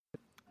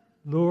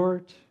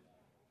Lord,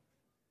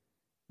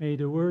 may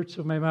the words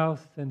of my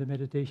mouth and the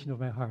meditation of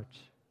my heart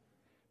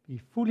be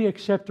fully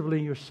acceptable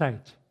in your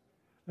sight,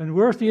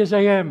 unworthy as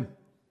I am,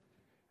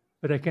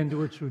 but I can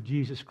do it through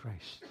Jesus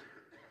Christ.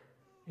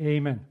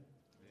 Amen.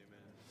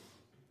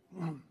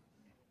 Amen.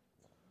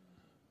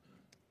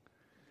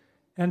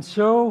 And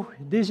so,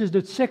 this is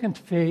the second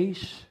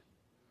phase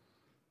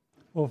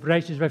of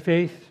righteousness by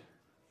faith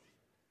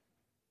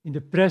in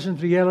the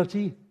present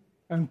reality,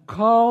 a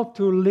call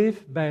to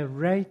live by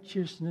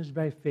righteousness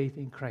by faith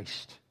in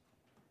Christ.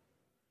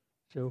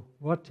 So,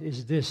 what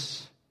is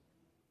this?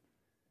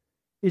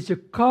 It's a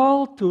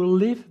call to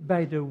live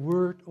by the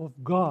Word of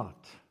God.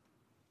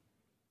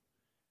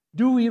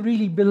 Do we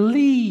really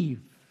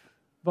believe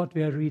what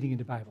we are reading in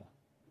the Bible?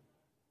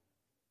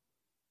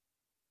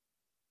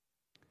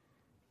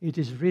 It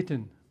is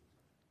written,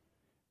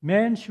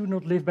 man should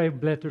not live by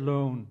bread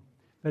alone,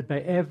 but by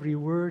every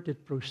word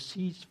that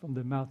proceeds from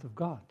the mouth of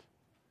God.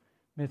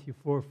 Matthew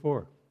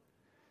 4:4.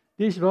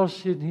 This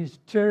was in his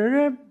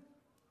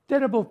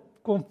terrible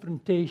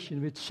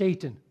confrontation with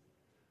Satan.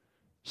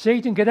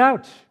 Satan, get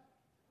out!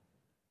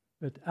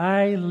 But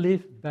I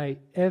live by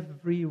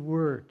every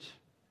word.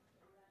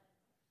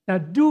 Now,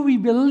 do we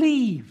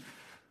believe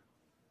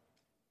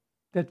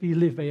that we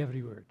live by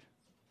every word?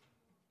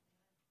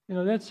 You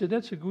know, that's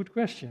a good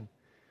question.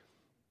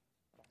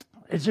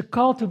 It's a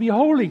call to be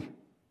holy.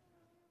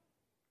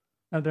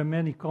 Now, there are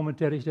many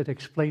commentaries that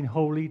explain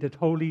holy, that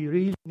holy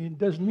really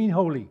doesn't mean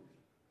holy.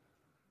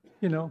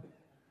 You know,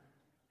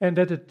 and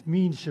that it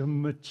means a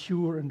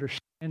mature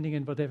understanding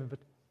and whatever, but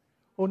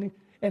only,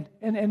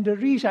 and the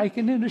reason I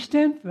can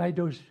understand why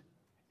those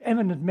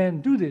eminent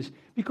men do this,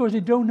 because they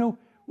don't know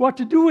what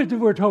to do with the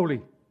word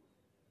holy.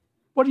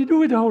 What do you do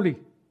with the holy?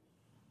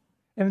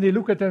 And they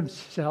look at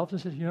themselves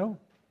and say, you know,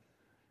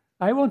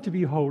 I want to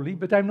be holy,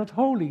 but I'm not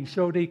holy.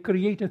 So they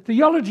create a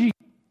theology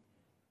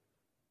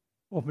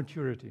of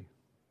maturity.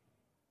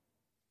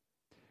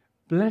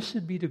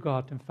 Blessed be the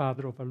God and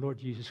Father of our Lord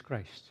Jesus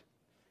Christ.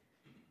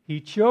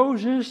 He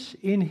chose us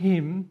in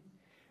Him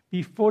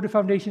before the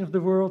foundation of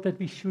the world that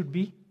we should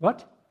be,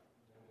 what?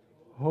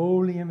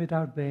 Holy and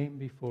without blame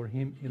before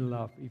Him in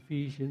love.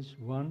 Ephesians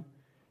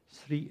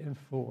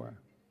 1:3-4.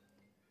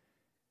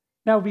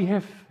 Now we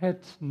have had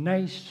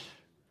nice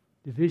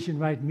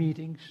division-wide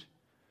meetings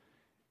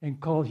and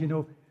called, you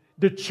know,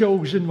 the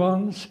chosen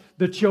ones,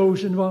 the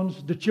chosen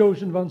ones, the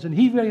chosen ones. And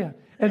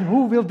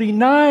who will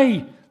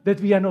deny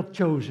that we are not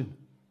chosen?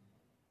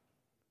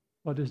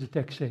 What does the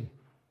text say?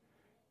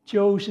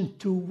 Chosen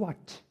to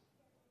what?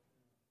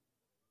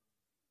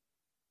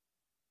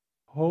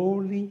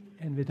 Holy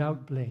and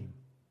without blame.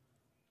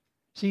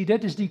 See,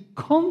 that is the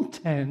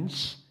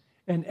contents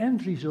and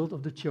end result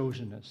of the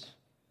chosenness.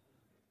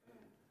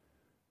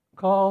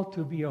 Called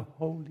to be a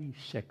holy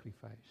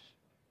sacrifice.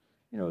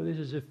 You know, this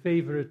is a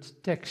favorite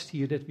text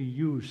here that we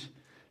use,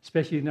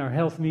 especially in our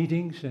health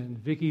meetings, and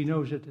Vicky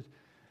knows it,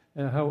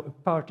 how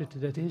important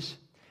that is.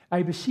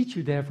 I beseech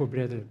you therefore,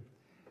 brethren,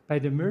 by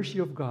the mercy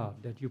of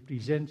God, that you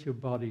present your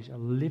bodies a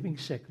living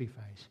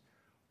sacrifice,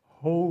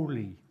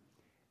 holy,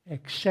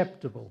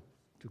 acceptable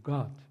to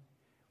God,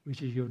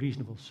 which is your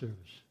reasonable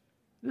service.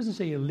 It doesn't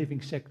say a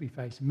living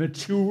sacrifice,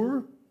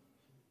 mature.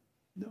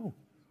 No,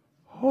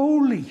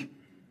 holy.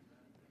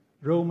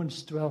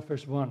 Romans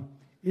 12:1.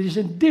 It is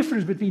a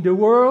difference between the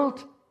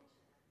world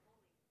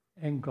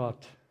and God.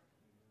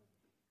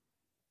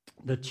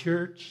 The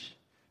church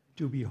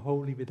to be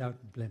holy without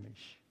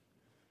blemish.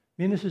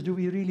 Ministers, do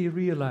we really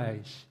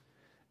realize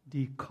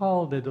the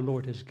call that the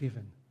Lord has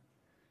given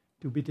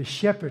to be the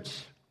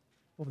shepherds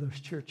of those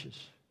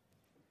churches?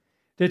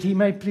 That He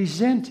might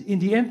present in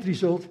the end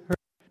result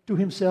to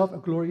Himself a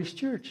glorious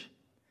church,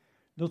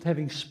 not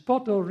having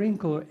spot or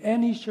wrinkle or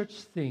any such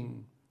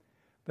thing,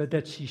 but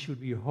that she should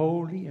be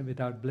holy and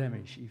without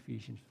blemish,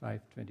 Ephesians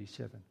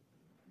 5:27.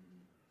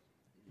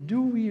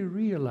 Do we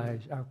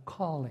realize our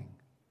calling?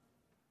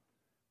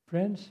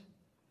 Friends,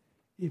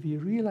 if we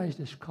realize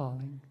this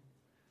calling,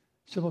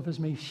 some of us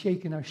may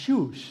shake in our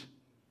shoes.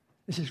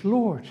 It says,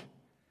 Lord,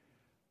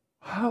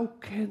 how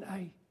can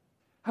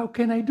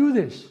I do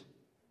this?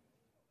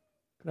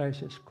 Christ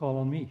says, call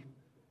on me.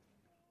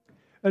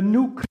 A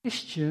new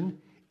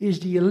Christian is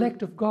the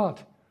elect of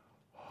God,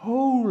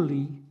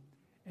 holy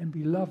and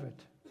beloved.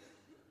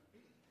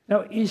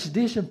 Now, is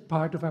this a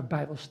part of our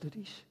Bible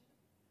studies?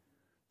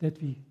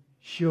 That we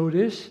show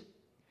this?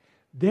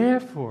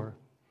 Therefore,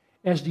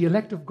 as the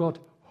elect of God,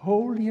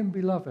 holy and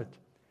beloved,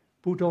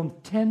 put on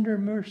tender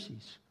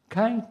mercies,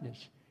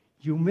 kindness,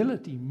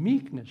 humility,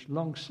 meekness,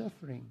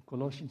 long-suffering,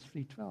 Colossians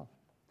 3:12.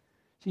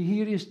 See,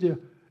 here is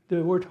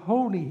the word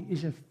holy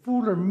is a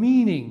fuller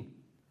meaning.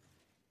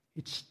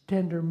 It's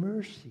tender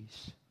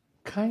mercies,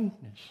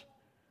 kindness,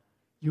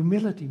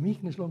 humility,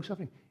 meekness,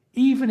 long-suffering.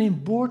 Even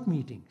in board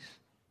meetings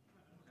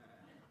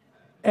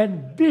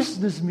and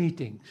business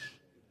meetings.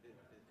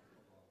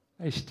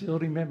 I still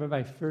remember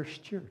my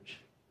first church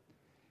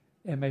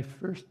and my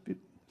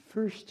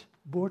first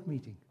board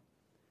meeting.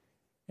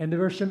 And there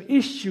were some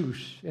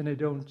issues, and I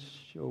don't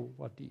show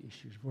what the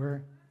issues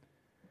were.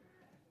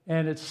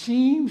 And it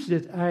seems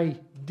that I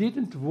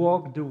didn't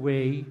walk the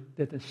way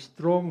that a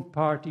strong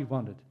party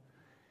wanted.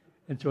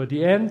 And so at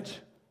the end,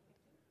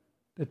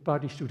 that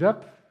party stood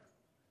up,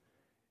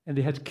 and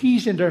they had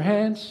keys in their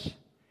hands,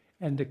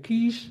 and the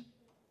keys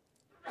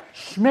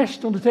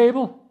smashed on the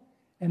table,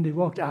 and they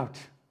walked out.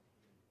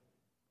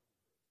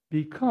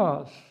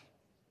 Because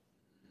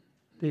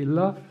they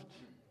lost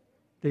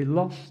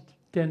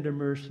tender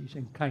mercies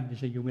and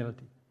kindness and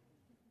humility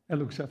and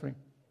long-suffering.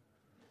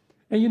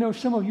 And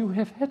some of you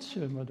have had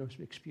some of those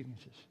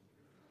experiences.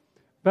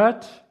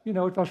 But, it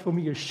was for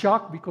me a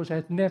shock because I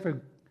had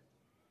never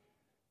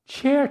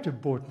chaired a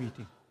board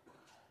meeting.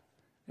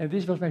 And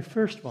this was my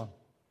first one.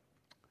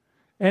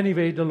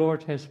 Anyway, the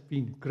Lord has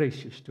been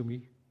gracious to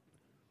me.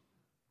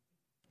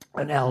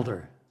 An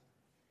elder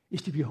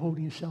is to be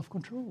holy and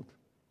self-controlled.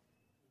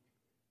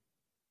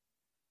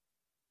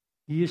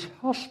 He is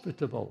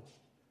hospitable,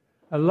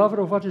 a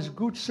lover of what is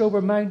good,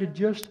 sober-minded,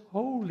 just,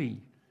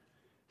 holy,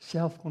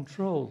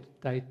 self-controlled,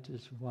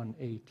 Titus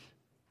 1:8.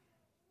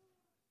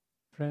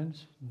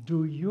 Friends,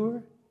 do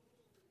your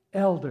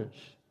elders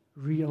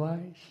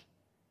realize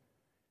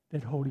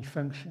that holy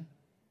function?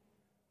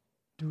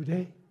 Do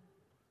they?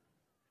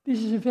 This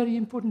is a very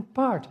important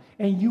part,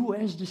 and you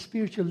as the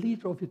spiritual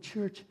leader of the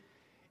church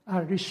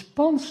are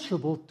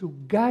responsible to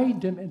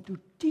guide them and to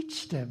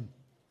teach them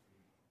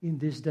in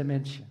this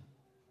dimension.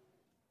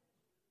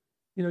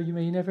 You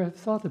may never have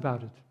thought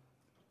about it,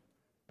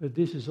 but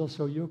this is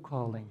also your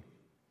calling.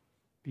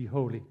 Be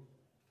holy.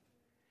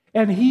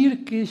 And here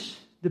gives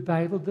the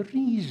Bible the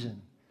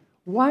reason.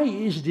 Why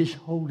is this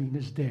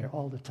holiness there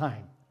all the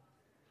time?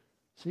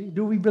 See,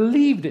 do we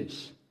believe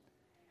this?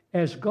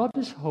 As God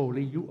is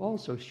holy, you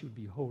also should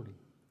be holy.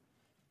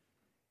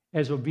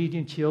 As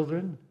obedient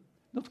children,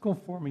 not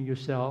conforming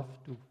yourself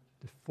to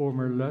the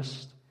former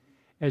lust,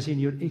 as in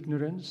your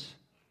ignorance,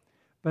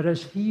 but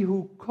as he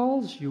who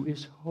calls you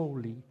is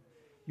holy,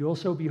 you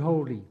also be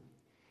holy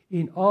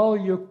in all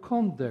your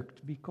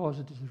conduct, because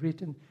it is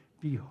written,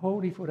 be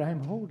holy, for I am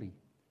holy.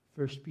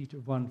 1 Peter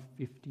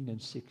 1:15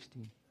 and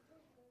 16.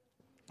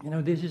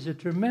 This is a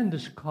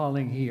tremendous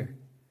calling here.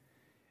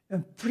 A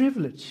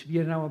privilege. We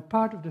are now a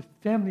part of the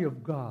family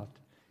of God.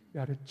 We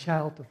are a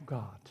child of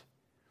God.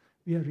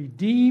 We are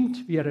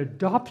redeemed, we are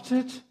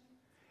adopted,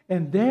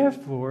 and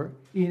therefore,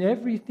 in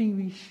everything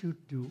we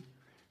should do,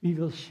 we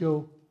will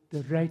show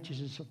the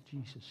righteousness of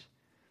Jesus,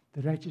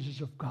 the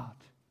righteousness of God.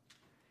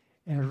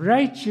 And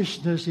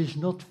righteousness is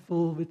not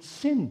full with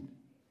sin.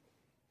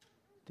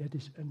 That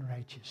is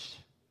unrighteous.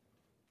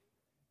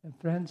 And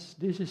friends,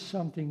 this is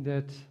something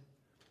that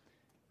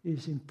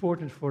is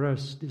important for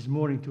us this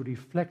morning to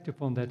reflect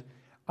upon that.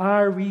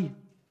 Are we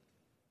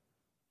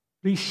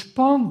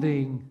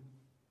responding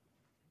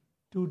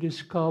to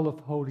this call of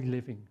holy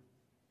living?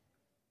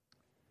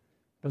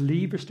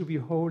 Believers to be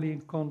holy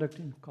in conduct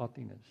and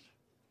godliness.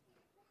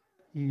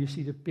 Here you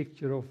see the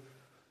picture of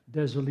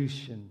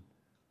dissolution.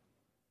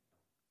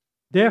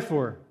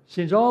 Therefore,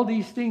 since all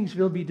these things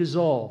will be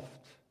dissolved,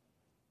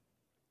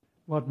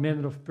 what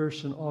manner of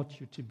person ought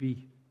you to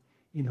be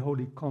in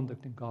holy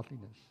conduct and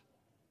godliness?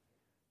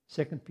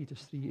 2 Peter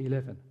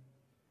 3:11.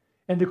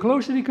 And the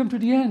closer we come to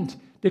the end,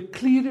 the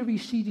clearer we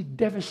see the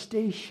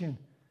devastation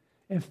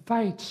and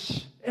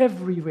fights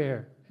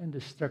everywhere and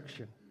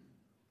destruction,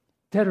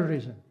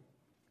 terrorism.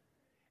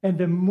 And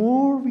the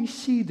more we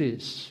see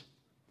this,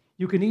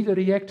 you can either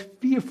react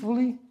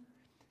fearfully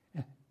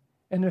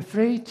and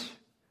afraid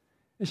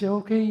and say,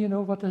 okay,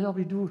 what the hell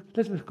we do?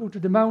 Let's go to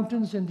the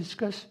mountains and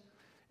discuss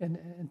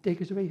and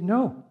take us away.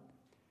 No.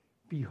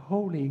 Be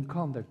holy in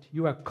conduct.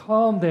 You are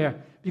calm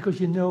there because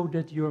you know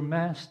that your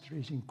master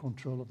is in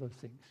control of those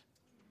things.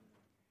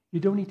 You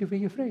don't need to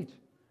be afraid.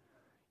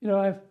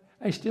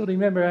 I still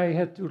remember I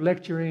had to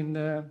lecture in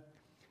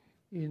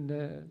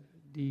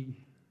the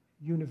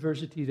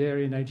university there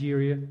in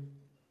Nigeria.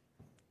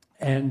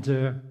 And,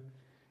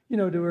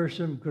 there were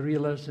some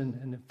guerrillas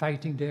and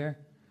fighting there.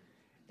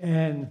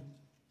 And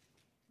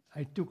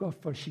I took off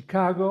for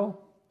Chicago.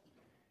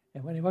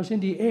 And when I was in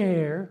the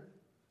air,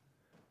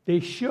 they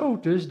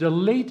showed us the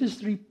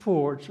latest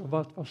reports of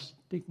what was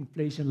taking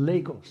place in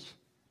Lagos.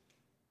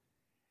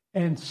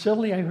 And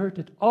suddenly I heard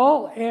that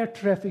all air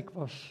traffic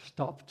was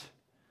stopped.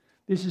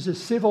 This is a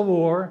civil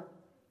war,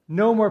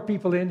 no more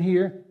people in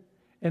here.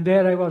 And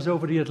there I was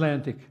over the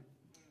Atlantic,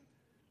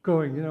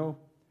 going,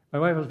 My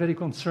wife was very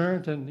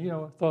concerned and,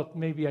 thought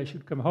maybe I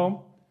should come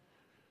home.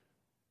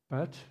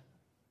 But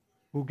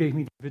who gave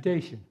me the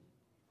invitation?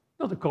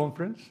 Not the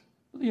conference,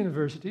 not the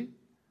university.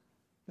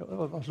 It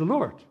was the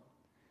Lord.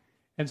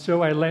 And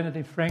so I landed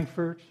in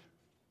Frankfurt,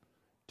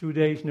 2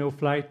 days, no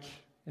flight,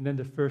 and then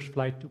the first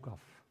flight took off.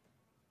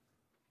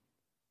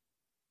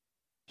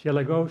 Shall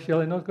I go?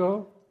 Shall I not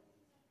go?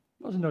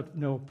 It was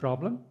no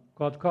problem.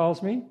 God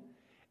calls me.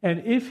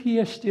 And if He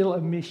has still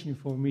a mission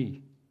for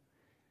me,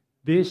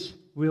 this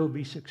will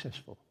be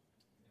successful.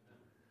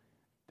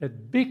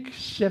 That big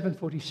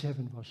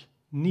 747 was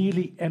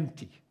nearly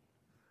empty.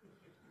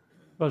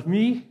 It was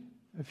me,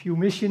 a few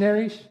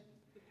missionaries,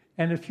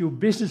 and a few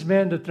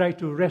businessmen that tried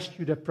to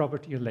rescue their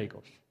property in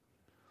Lagos.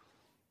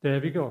 There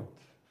we go.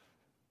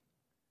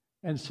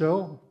 And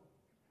so,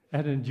 I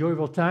had an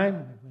enjoyable time.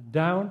 I went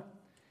down,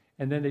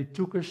 and then they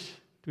took us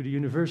to the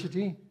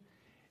university.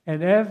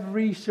 And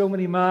every so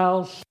many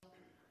miles,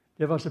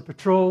 there was a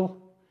patrol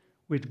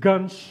with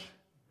guns,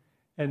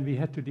 and we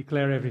had to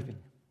declare everything.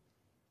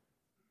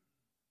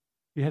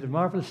 We had a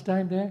marvelous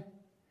time there.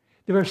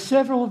 There were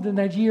several of the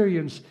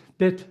Nigerians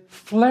that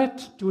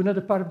fled to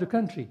another part of the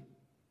country.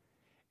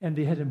 And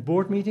they had a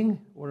board meeting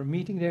or a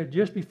meeting there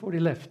just before they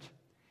left.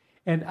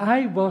 And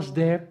I was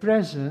there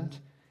present,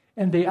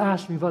 and they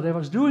asked me what I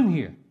was doing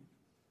here.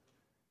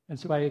 And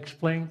so I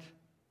explained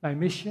my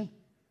mission.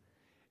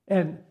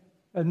 And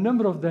a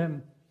number of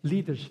them,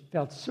 leaders,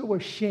 felt so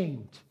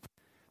ashamed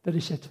that they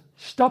said,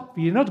 stop,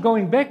 we are not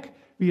going back,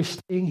 we are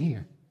staying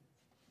here.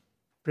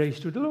 Praise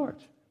to the Lord.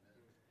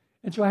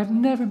 And so I've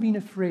never been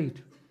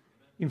afraid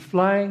in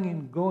flying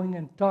and going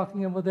and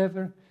talking and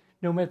whatever,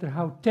 no matter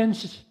how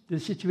tense the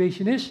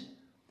situation is,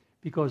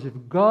 because if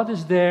God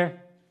is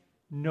there,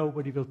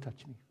 nobody will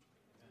touch me.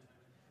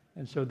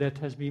 And so that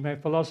has been my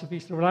philosophy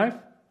through life,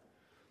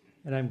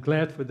 and I'm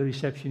glad for the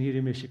reception here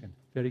in Michigan.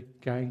 Very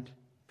kind,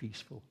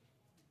 peaceful.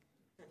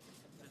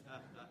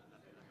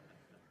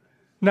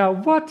 Now,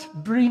 what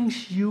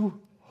brings you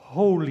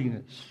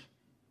holiness?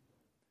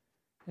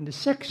 In the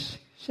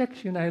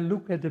section I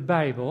look at the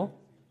Bible,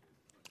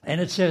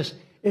 and it says,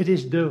 it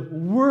is the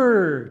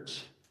Word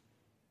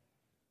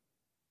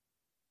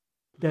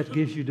that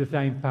gives you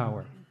divine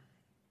power.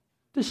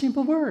 The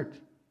simple word.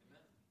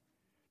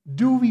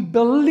 Do we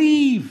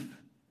believe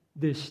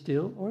this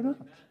still or not?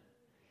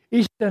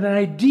 Is it an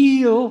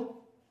ideal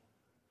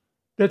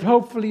that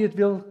hopefully it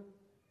will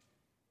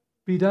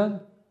be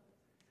done?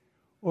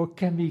 Or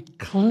can we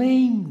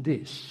claim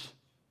this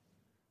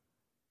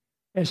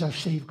as our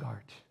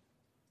safeguard?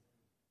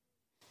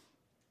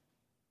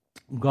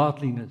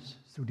 Godliness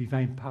through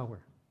divine power.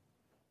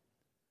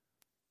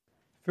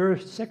 2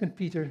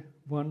 Peter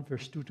 1,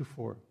 verse 2 to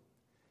 4.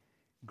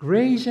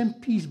 Grace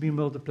and peace be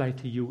multiplied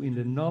to you in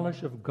the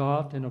knowledge of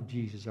God and of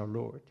Jesus our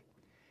Lord,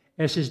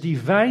 as His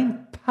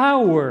divine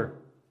power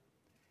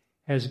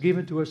has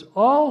given to us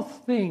all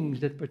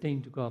things that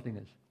pertain to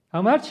godliness.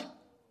 How much?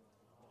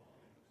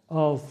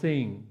 All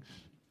things.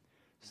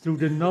 Through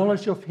the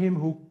knowledge of Him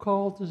who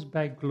called us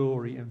by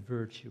glory and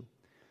virtue,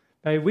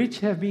 by which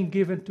have been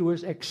given to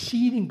us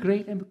exceeding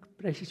great and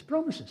precious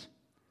promises.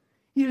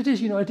 Here it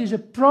is, it is a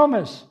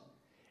promise,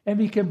 and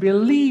we can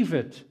believe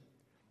it,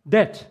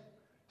 that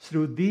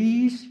through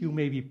these you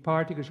may be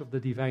partakers of the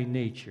divine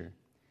nature,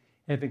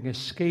 having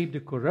escaped the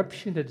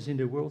corruption that is in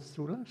the world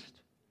through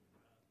lust.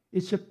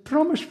 It's a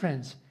promise,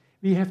 friends.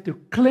 We have to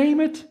claim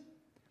it,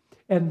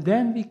 and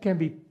then we can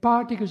be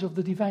partakers of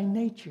the divine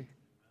nature.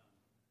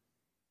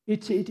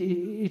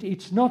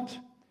 It's not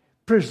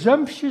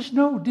presumptuous.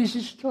 No, this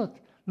is not.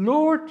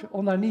 Lord,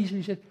 on our knees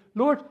we said,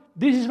 Lord,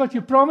 this is what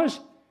you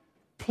promised.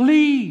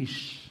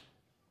 Please,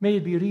 may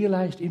it be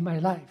realized in my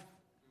life.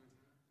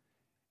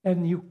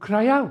 And you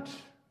cry out.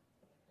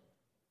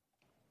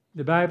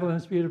 The Bible and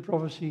Spirit of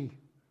Prophecy,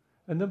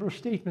 a number of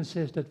statements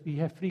says that we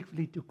have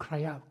frequently to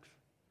cry out.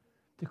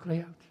 To cry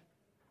out.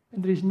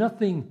 And there is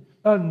nothing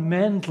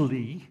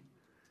unmanly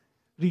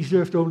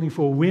reserved only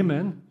for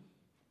women.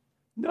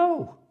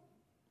 No.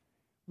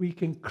 We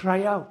can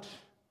cry out.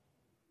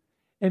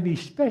 And we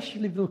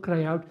especially will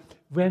cry out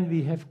when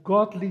we have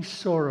godly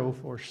sorrow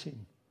for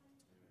sin.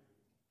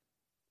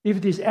 If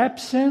it is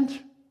absent,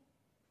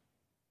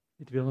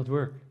 it will not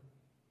work.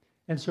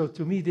 And so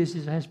to me, this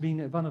has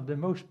been one of the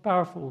most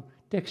powerful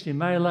texts in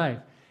my life.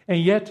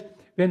 And yet,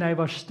 when I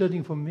was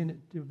studying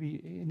to be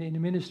in the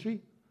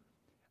ministry,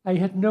 I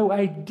had no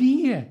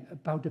idea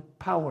about the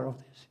power of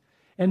this.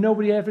 And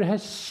nobody ever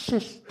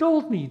has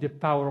told me the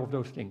power of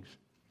those things.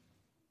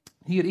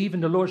 Here, even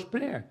the Lord's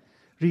Prayer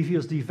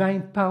reveals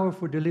divine power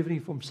for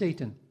delivering from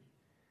Satan.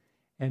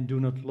 And do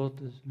not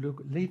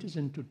lead us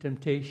into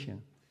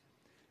temptation,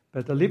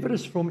 but deliver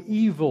us from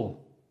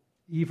evil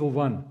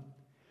one.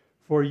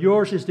 For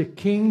yours is the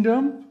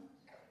kingdom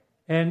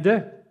and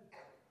the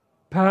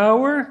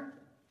power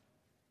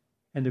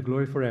and the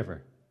glory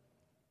forever.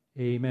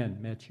 Amen.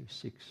 Matthew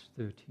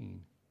 6:13.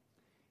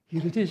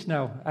 Here it is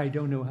now. I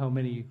don't know how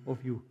many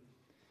of you,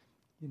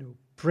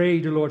 pray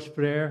the Lord's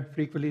Prayer.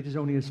 Frequently it is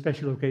only on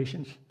special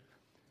occasions.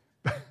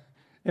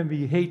 And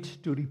we hate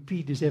to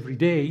repeat this every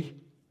day.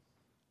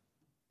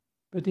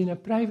 But in a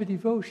private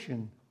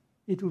devotion,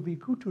 it would be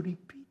good to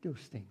repeat those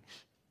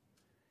things.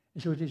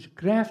 And so it is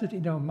grafted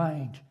in our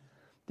mind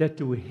that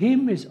to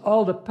Him is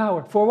all the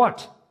power. For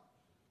what?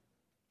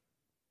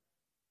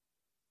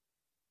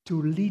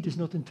 To lead us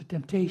not into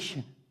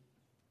temptation,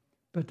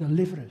 but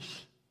deliver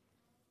us.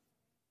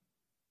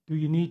 Do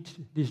you need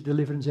this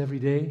deliverance every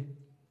day?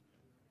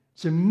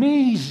 It's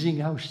amazing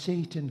how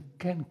Satan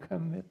can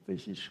come up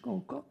with his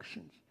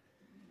concoctions.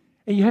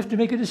 And you have to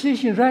make a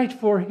decision, right,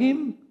 for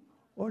him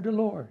or the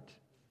Lord.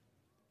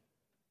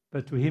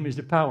 But to Him is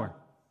the power.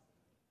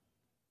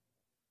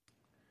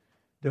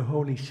 The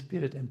Holy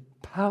Spirit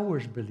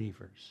empowers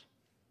believers.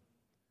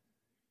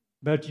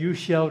 But you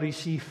shall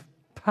receive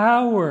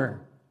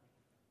power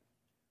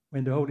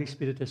when the Holy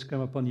Spirit has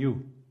come upon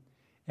you.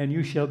 And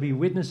you shall be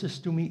witnesses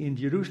to me in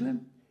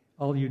Jerusalem,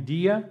 all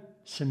Judea,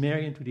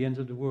 Samaria, and to the ends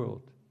of the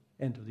world,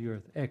 end of the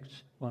earth.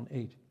 Acts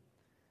 1:8.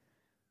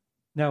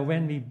 Now,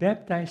 when we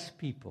baptize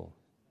people,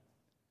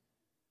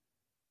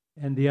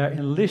 and they are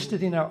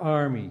enlisted in our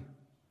army,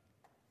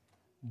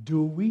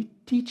 do we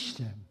teach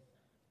them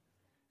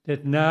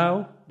that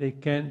now they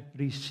can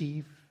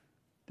receive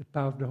the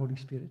power of the Holy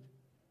Spirit?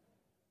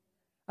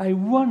 I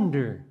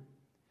wonder,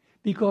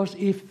 because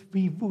if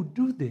we would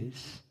do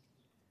this,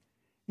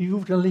 we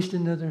would enlist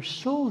another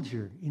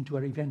soldier into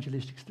our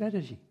evangelistic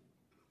strategy.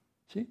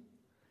 See?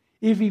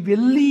 If we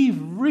believe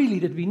really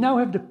that we now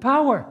have the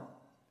power,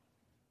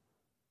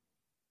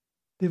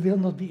 there will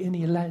not be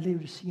any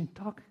Laodicean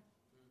talk.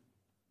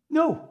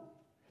 No,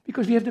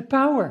 because we have the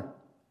power.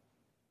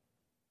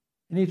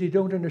 And if they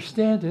don't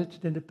understand it,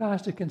 then the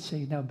pastor can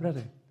say, now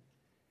brother,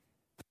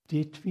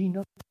 did we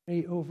not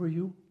pray over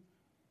you?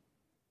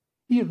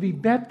 Here we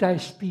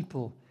baptize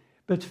people,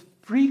 but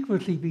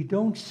frequently we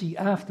don't see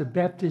after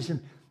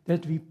baptism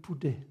that we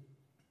put the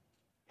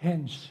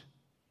hands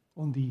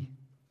on the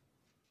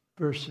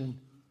person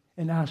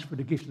and ask for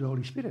the gift of the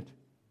Holy Spirit.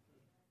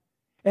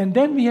 And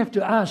then we have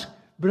to ask,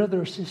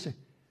 brother or sister,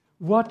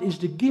 what is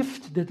the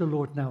gift that the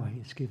Lord now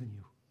has given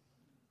you?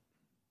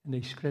 And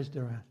they scratched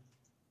their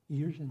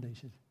ears and they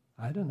said,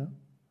 I don't know.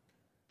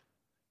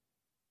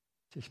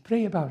 Just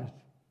pray about it.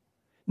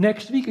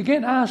 Next week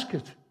again, ask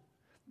it.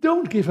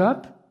 Don't give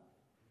up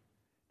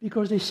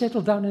because they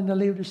settle down in the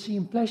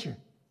Laodicean pleasure.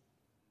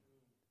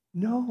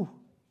 No.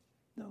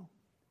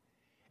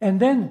 And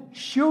then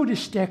show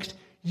this text,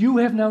 you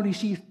have now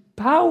received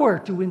power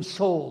to win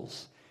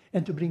souls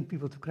and to bring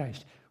people to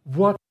Christ.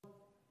 What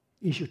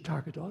is your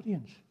target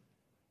audience?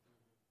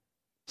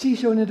 See,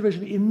 so in other words,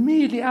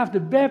 immediately after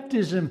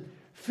baptism,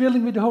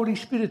 filling with the Holy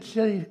Spirit,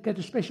 get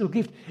a special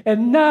gift,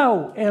 and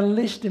now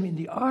enlist them in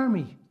the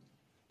army.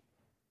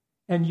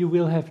 And you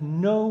will have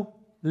no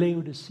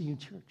Laodicean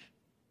church.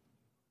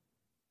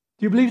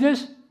 Do you believe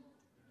this?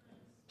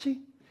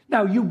 See?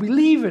 Now you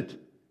believe it.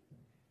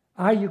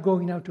 Are you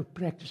going now to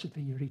practice it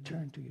when you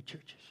return to your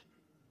churches?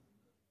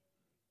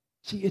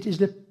 See, it is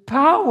the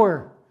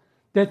power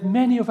that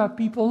many of our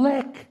people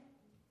lack.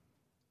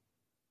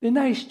 They're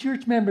nice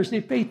church members,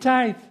 they pay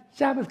tithe,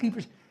 Sabbath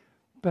keepers,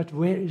 but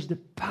where is the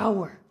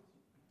power?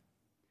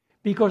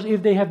 Because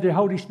if they have the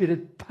Holy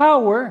Spirit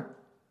power,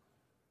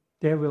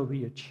 there will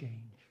be a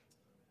change,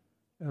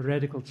 a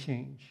radical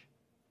change.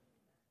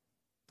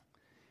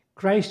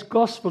 Christ's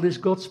gospel is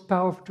God's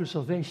power to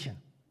salvation.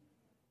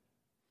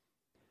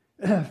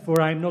 For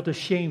I am not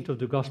ashamed of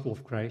the gospel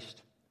of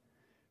Christ,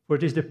 for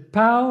it is the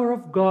power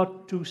of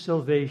God to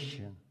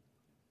salvation.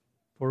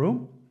 For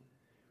whom?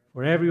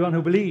 For everyone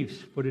who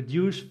believes, for the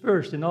Jews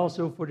first, and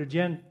also for the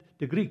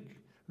Greek,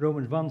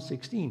 Romans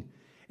 1:16.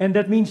 And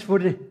that means for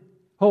the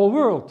whole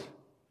world.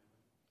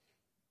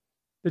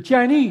 The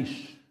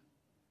Chinese,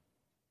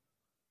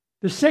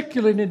 the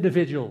secular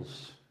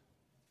individuals.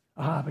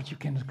 But you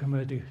cannot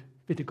convert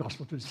with the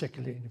gospel to the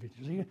secular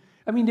individuals.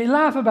 I mean, they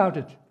laugh about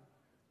it.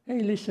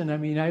 Hey, listen,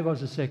 I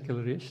was a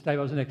secularist, I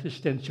was an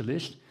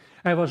existentialist,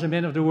 I was a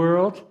man of the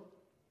world,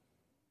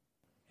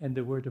 and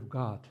the word of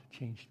God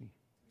changed me.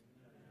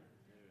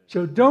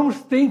 So don't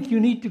think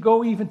you need to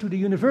go even to the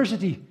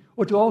university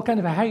or to all kind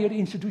of higher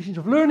institutions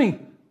of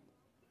learning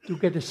to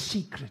get a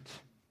secret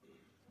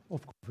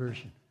of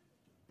conversion.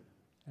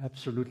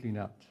 Absolutely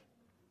not.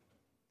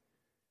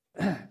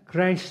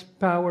 Christ's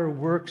power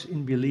works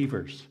in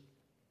believers.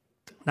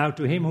 Now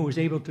to him who is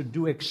able to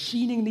do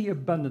exceedingly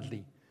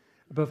abundantly,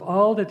 above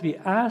all that we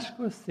ask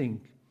or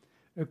think,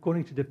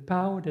 according to the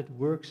power that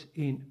works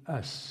in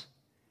us.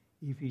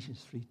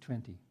 Ephesians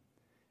 3:20.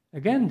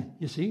 Again,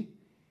 you see,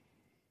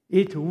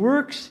 it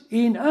works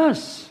in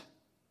us.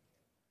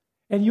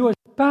 And you as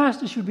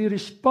pastor should be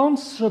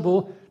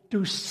responsible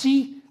to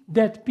see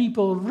that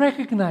people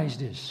recognize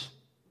this.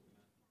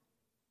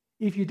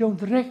 If you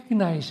don't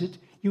recognize it,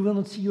 you will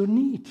not see your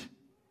need.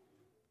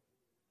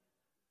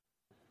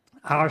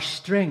 Our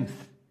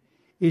strength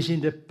is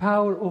in the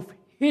power of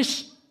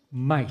His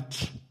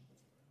might.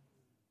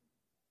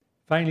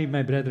 Finally,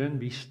 my brethren,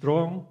 be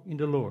strong in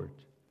the Lord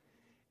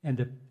and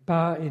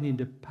in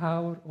the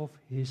power of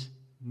His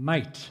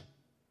might.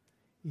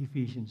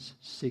 Ephesians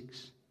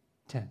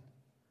 6:10.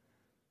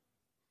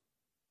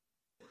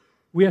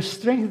 We are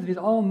strengthened with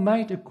all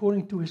might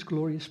according to His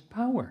glorious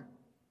power.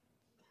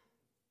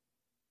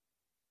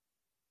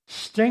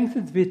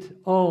 Strengthened with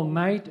all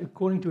might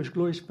according to His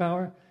glorious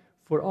power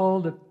for all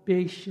the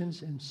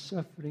patience and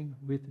suffering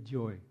with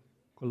joy.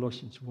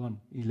 Colossians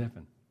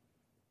 1:11.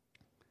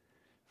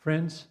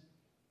 Friends,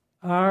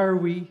 are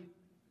we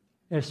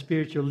as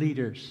spiritual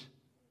leaders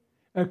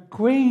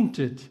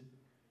acquainted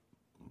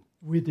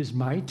with His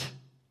might?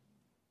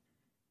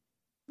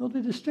 Not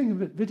with His strength,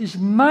 but with His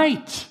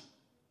might.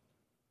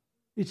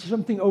 It's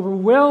something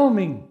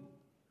overwhelming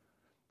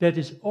that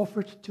is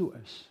offered to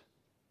us.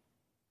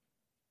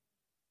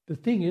 The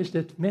thing is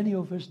that many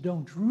of us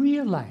don't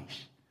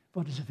realize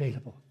what is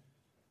available.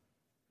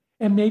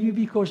 And maybe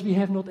because we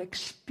have not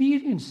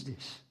experienced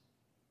this.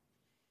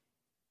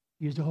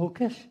 Here's the whole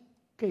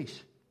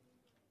case.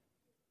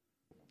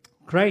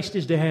 Christ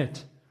is the head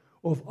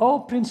of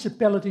all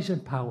principalities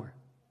and power.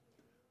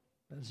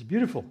 That's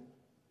beautiful.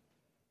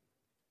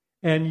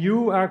 And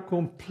you are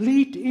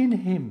complete in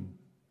him,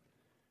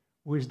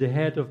 who is the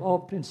head of all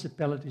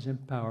principalities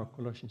and power,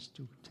 Colossians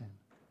 2:10.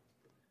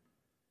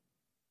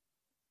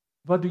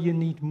 What do you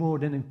need more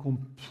than a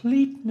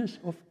completeness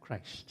of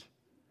Christ?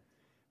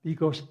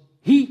 Because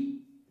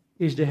he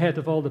is the head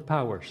of all the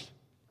powers.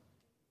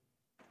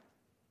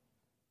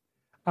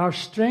 Our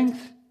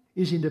strength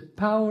is in the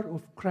power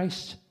of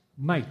Christ's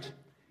might.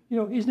 You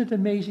know, isn't it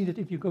amazing that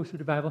if you go through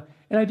the Bible,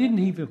 and I didn't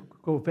even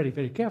go very,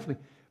 very carefully,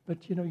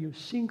 but you know, you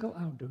single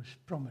out those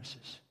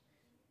promises.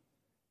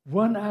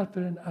 One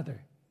after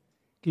another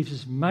gives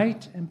us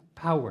might and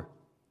power.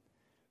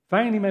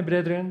 Finally, my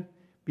brethren,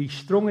 be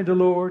strong in the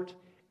Lord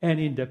and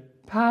in the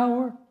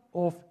power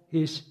of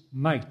his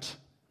might.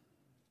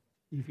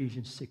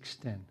 Ephesians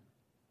 6:10.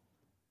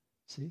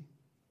 See?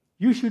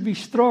 You should be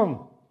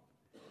strong.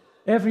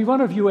 Every one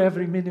of you,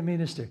 every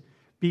minister,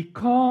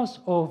 because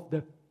of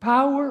the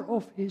power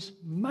of his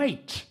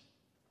might.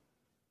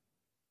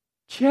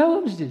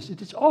 Challenge this.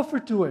 It is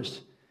offered to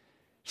us.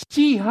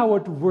 See how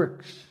it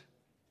works,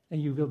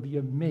 and you will be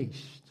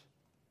amazed.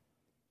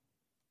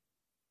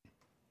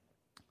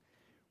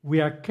 We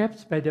are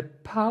kept by the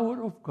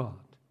power of God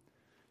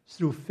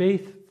through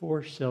faith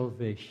for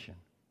salvation.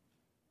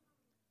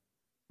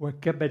 We're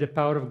kept by the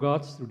power of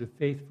God through the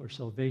faith for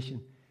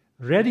salvation,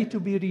 ready to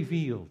be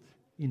revealed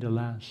in the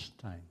last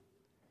time.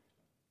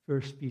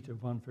 1 Peter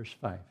 1 verse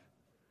 5.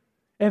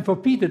 And for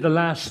Peter, the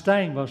last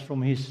time was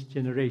from his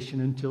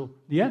generation until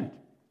the end.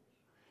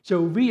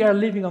 So we are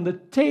living on the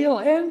tail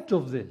end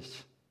of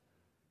this.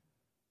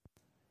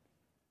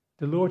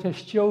 The Lord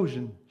has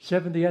chosen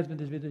Seventh-day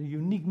Adventists with a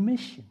unique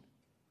mission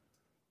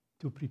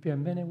to prepare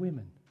men and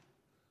women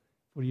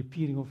for the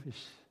appearing of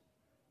his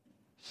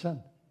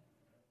Son.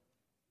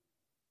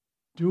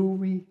 Do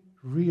we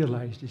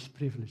realize this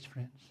privilege,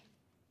 friends?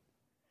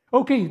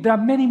 Okay, there are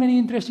many, many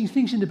interesting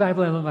things in the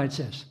Bible, Ellen White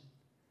says.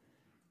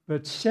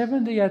 But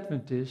Seventh-day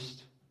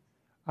Adventists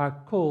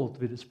are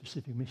called with a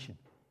specific mission.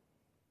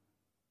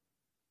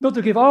 Not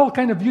to give all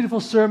kind of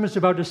beautiful sermons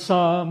about the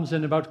Psalms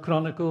and about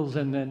Chronicles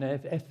and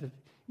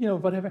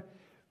whatever.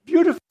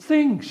 Beautiful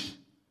things.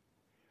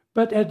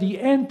 But at the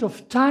end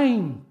of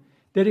time,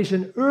 there is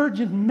an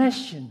urgent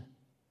mission.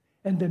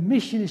 And the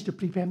mission is to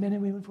prepare men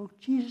and women for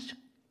Jesus.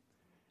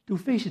 To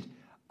face it.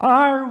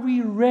 Are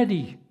we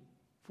ready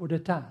for the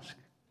task?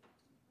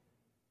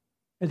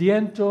 At the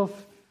end of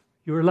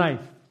your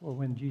life, or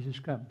when Jesus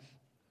comes.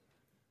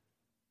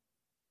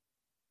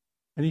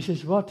 And he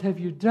says, what have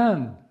you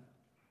done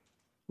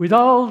with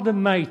all the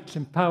might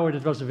and power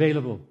that was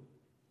available?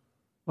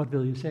 What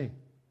will you say?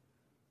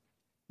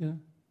 You know?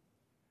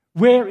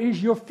 Where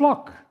is your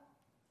flock?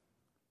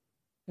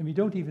 And we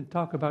don't even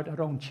talk about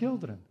our own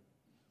children.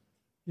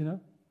 You know?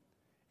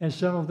 And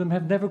some of them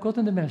have never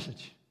gotten the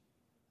message.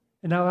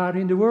 And now are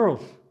in the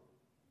world.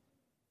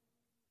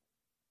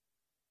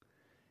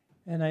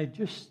 And I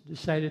just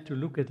decided to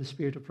look at the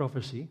spirit of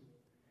prophecy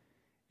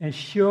and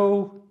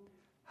show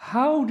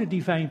how the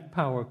divine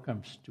power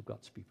comes to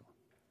God's people.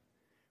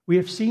 We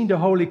have seen the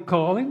holy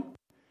calling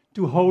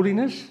to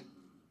holiness.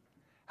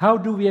 How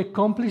do we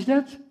accomplish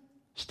that?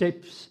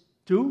 Steps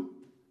 2.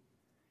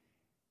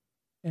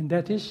 And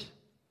that is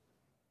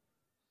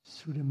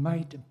through the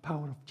might and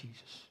power of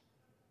Jesus.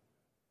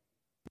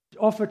 It's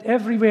offered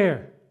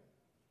everywhere.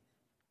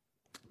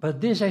 But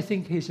this, I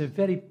think, is a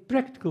very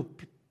practical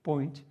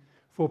point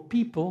for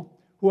people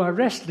who are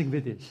wrestling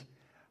with this.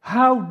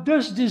 How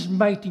does this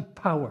mighty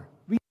power?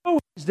 We know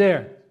it's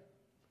there.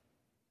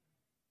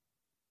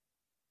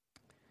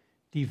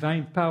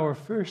 Divine power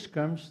first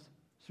comes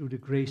through the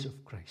grace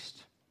of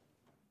Christ.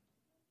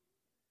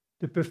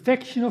 The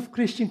perfection of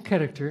Christian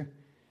character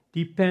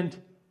depends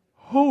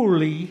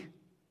wholly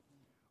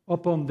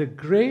upon the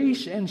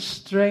grace and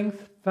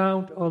strength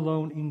found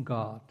alone in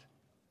God.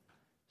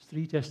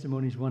 3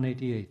 Testimonies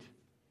 188.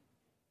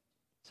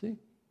 See?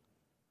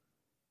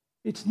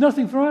 It's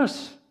nothing for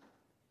us.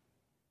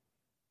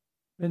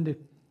 When the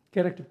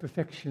character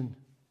perfection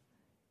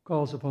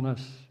calls upon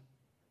us,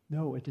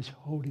 no, it is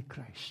Holy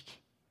Christ.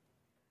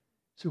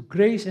 So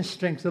grace and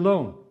strength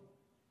alone.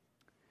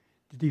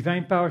 The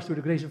divine power through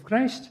the grace of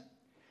Christ.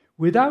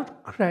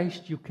 Without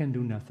Christ you can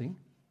do nothing.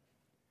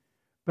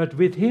 But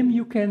with him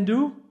you can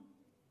do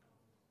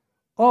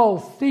all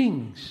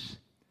things.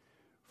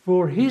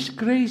 For his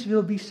grace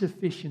will be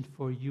sufficient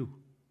for you.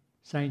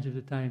 Signs of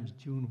the Times,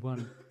 June 1,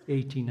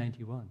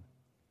 1891.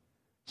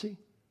 See,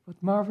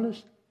 what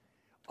marvelous.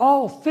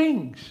 All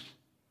things.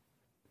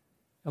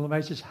 Ellen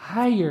White says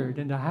higher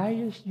than the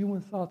highest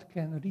human thought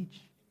can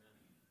reach.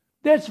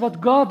 That's what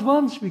God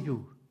wants with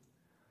you.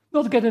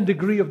 Not get a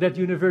degree of that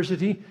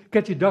university,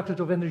 get your doctorate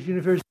of Andrews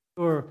University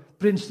or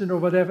Princeton or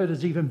whatever.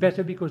 That's even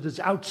better because it's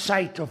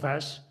outside of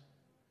us.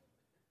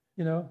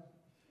 You know?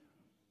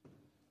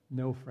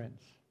 No,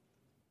 friends.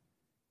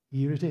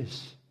 Here it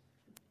is.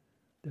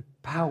 The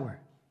power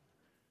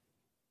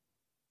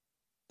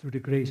through the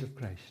grace of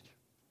Christ.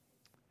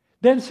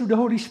 Then through the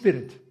Holy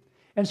Spirit.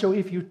 And so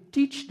if you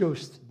teach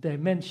those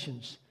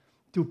dimensions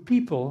to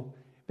people,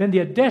 when they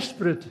are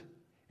desperate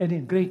and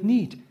in great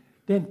need,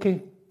 then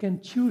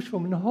can choose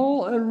from a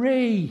whole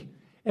array,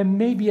 and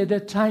maybe at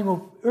that time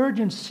of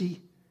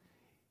urgency,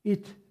 the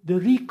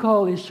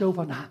recall is so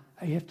fun,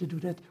 I have to do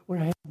that, or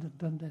I haven't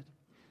done that.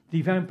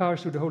 Divine power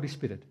through the Holy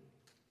Spirit.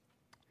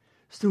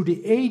 Through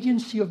the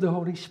agency of the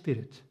Holy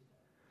Spirit,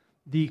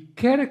 the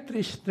character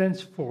is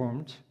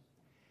transformed,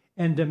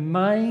 and the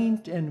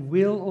mind and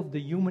will of the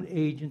human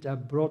agent are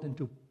brought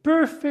into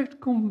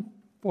perfect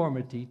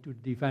conformity to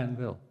the divine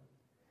will.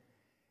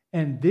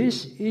 And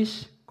this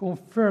is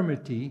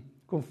conformity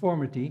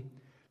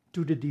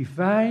to the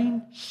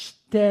divine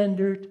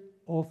standard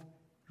of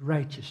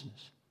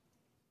righteousness.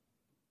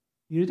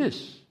 Here it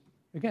is,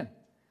 again.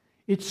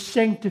 It's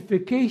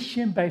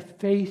sanctification by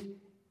faith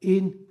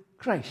in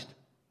Christ.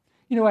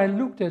 You know, I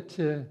looked at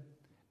the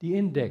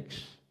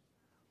index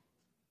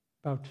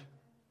about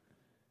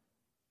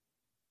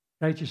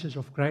righteousness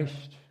of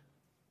Christ,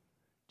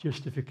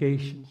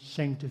 justification,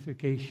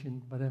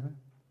 sanctification, whatever.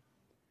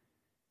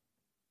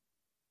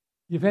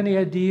 You have any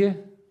idea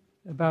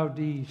about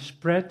the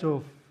spread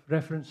of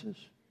references?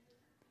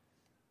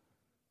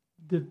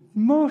 The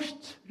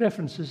most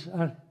references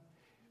are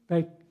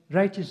by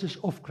righteousness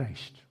of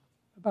Christ,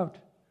 about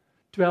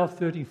 12,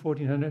 13,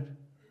 1400.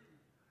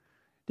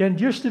 Then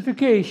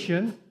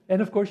justification,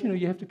 and of course,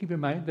 you have to keep in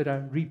mind there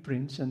are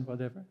reprints and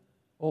whatever,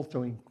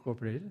 also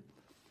incorporated.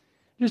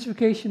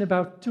 Justification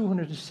about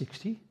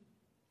 260.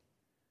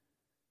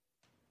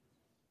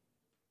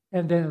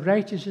 And then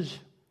righteousness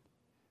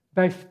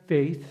by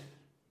faith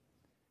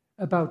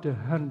about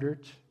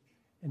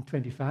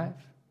 125.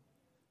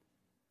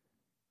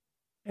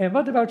 And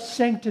what about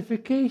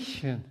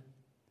sanctification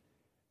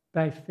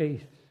by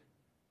faith?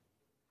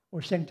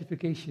 Or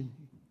sanctification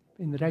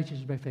in the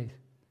righteousness by faith?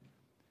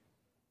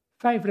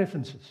 5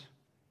 references.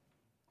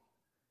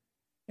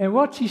 And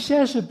what she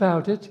says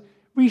about it,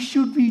 we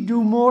should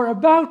do more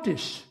about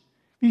this.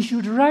 We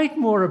should write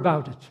more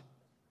about it.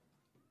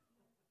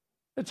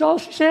 That's all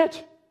she said.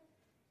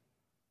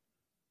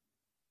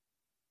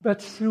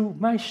 But through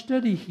my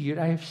study here,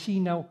 I have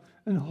seen now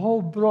a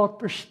whole broad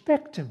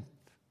perspective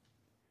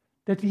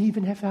that we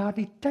even have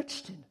hardly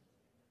touched in.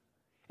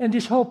 And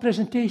this whole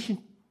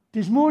presentation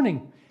this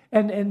morning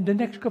and the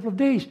next couple of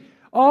days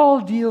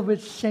all deal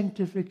with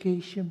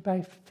sanctification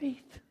by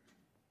faith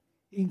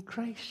in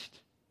Christ.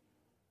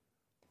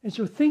 And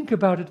so think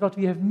about it, what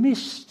we have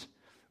missed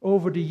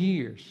over the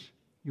years.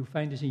 You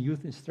find this in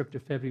Youth Instructor,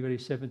 February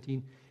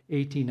 17,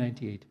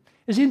 1898.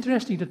 It's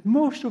interesting that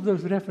most of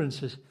those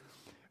references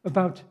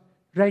about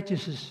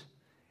righteousness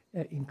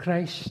in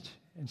Christ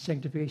and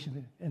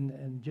sanctification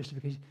and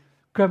justification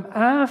come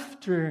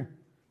after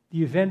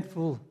the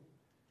eventful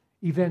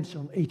events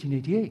on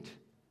 1888.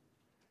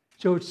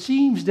 So it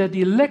seems that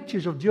the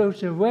lectures of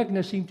Joseph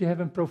Wagner seem to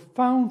have a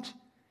profound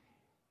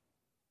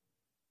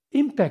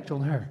impact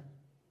on her.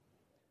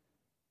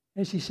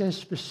 And she says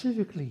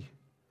specifically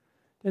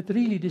that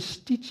really this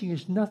teaching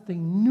is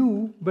nothing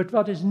new, but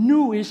what is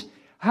new is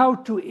how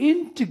to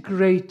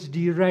integrate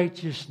the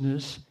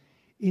righteousness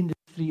in the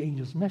 3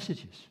 angels'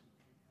 messages.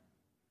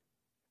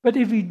 But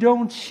if we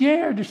don't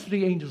share the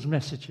 3 angels'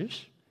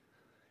 messages,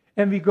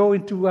 and we go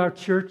into our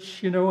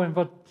church, and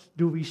what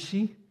do we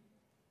see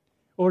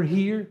or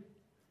hear?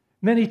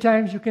 Many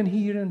times you can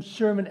hear a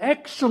sermon,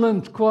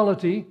 excellent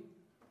quality,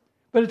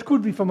 but it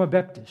could be from a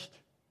Baptist,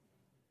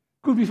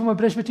 could be from a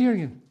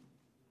Presbyterian,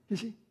 you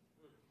see.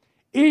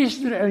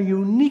 Is there a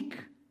unique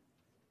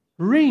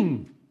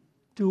ring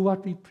to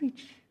what we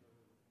preach?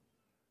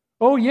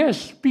 Oh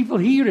yes, people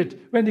hear it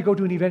when they go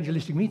to an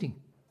evangelistic meeting.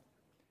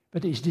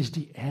 But is this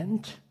the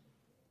end?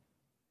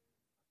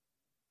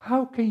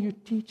 How can you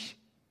teach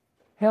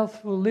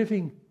healthful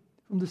living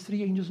from the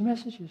 3 angels'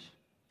 messages?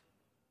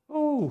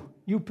 Oh,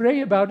 you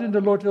pray about it and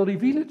the Lord will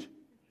reveal it.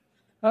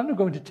 I'm not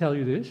going to tell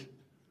you this.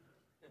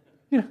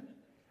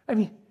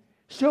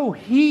 So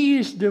He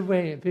is the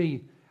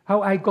way,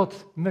 how I got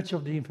much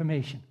of the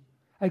information.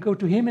 I go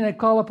to Him and I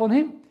call upon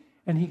Him,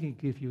 and He can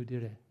give you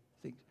the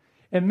things.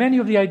 And many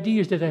of the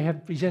ideas that I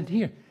have presented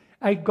here,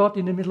 I got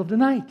in the middle of the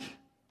night.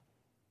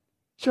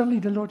 Suddenly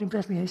the Lord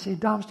impressed me. I said,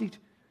 Damsteegt,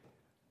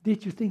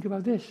 did you think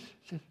about this?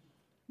 I said,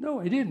 no,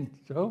 I didn't.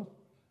 So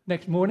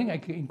next morning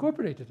I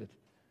incorporated it.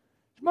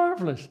 It's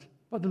marvelous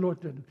what the Lord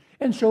did.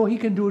 And so He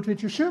can do it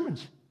with your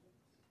sermons.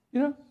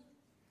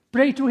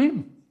 Pray to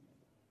Him.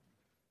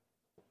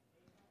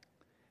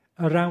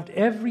 Around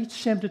every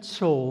tempted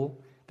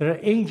soul, there are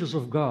angels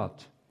of God,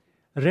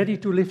 ready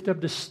to lift up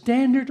the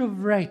standard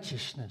of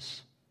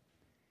righteousness,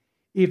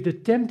 if the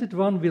tempted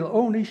one will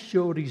only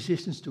show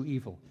resistance to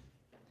evil.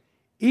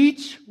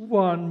 Each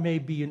one may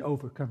be an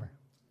overcomer.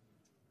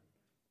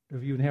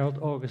 Review and Herald,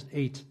 August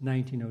 8,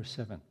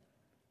 1907.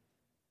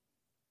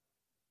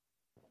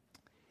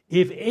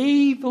 If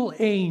evil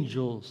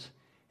angels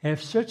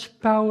have such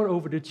power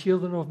over the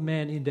children of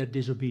men in their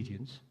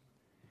disobedience,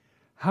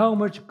 how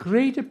much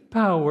greater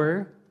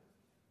power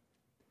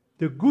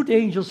the good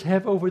angels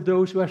have over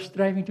those who are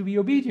striving to be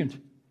obedient.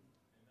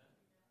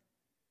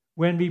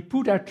 when we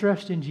put our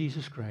trust in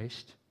Jesus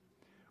Christ,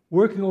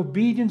 working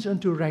obedience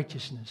unto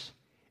righteousness,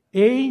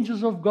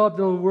 angels of God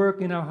will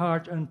work in our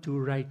heart unto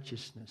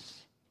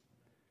righteousness.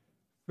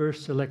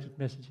 First selected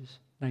messages,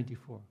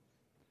 94.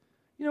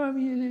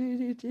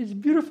 It's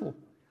beautiful.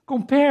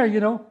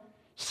 Compare,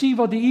 see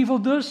what the evil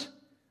does.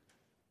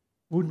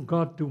 Wouldn't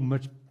God do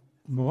much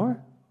more?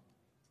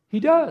 He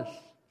does.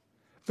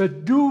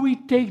 But do we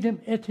take them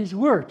at His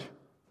word?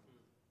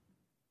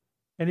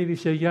 And if we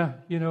say,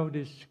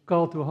 this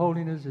call to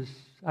holiness is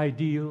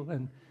ideal,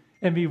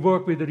 and we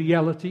work with the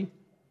reality,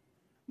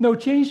 no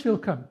change will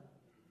come.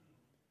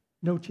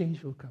 No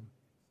change will come.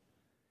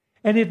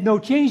 And if no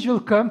change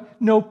will come,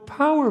 no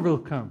power will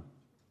come.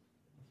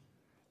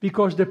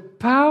 Because the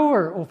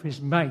power of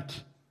His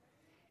might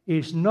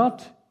is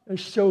not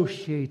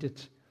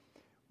associated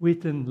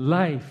with a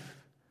life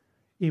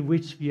in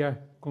which we are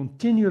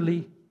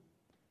continually,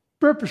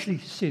 purposely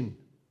sin.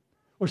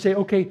 Or say,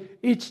 okay,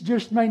 it's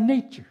just my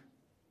nature.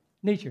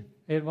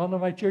 In one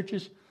of my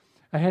churches,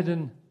 I had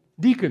a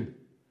deacon.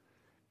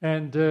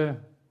 And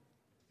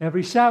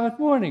every Sabbath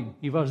morning,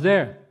 he was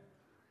there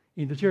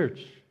in the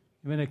church.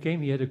 When I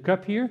came, he had a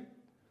cup here.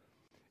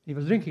 He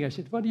was drinking. I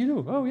said, what do you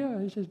do? Oh,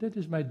 yeah. He says, that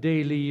is my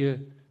daily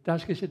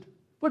task. I said,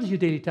 what is your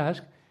daily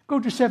task?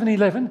 Go to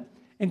 7-Eleven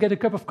and get a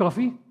cup of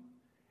coffee,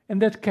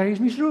 and that carries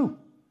me through.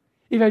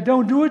 If I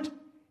don't do it,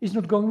 it's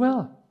not going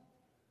well.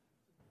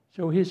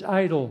 So his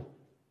idol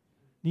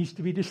needs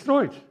to be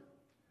destroyed.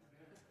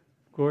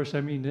 Of course,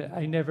 I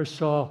never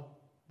saw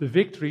the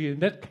victory in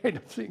that kind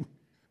of thing,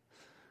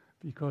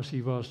 because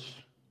he was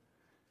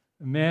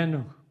a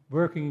man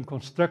working in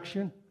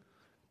construction,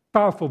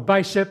 powerful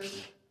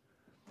biceps,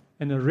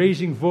 and a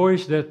raising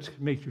voice that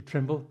makes you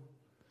tremble.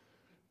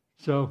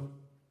 So,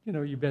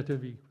 you better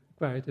be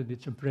quiet. I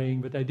did some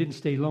praying, but I didn't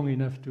stay long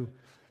enough to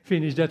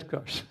finish that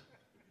course.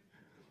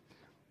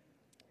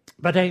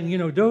 But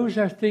those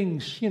are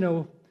things,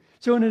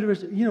 So in other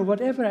words,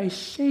 whatever I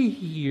say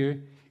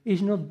here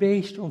is not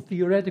based on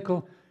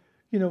theoretical,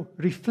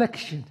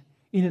 reflection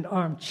in an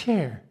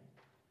armchair.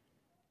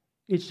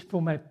 It's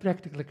for my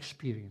practical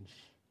experience.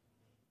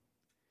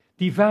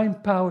 Divine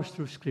powers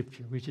through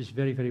Scripture, which is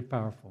very, very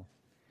powerful.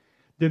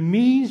 The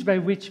means by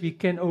which we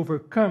can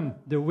overcome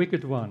the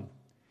wicked one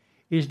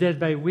is that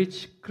by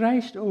which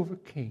Christ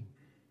overcame.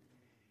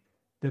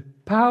 The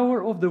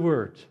power of the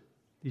Word.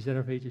 These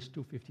are pages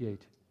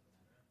 258.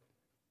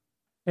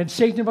 And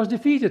Satan was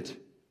defeated.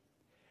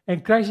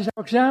 And Christ is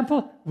our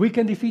example. We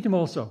can defeat him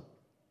also.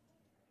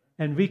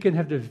 And we can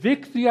have the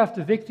victory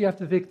after victory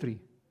after victory.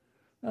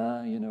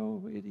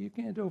 You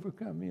can't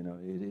overcome.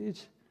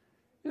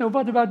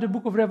 What about the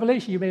book of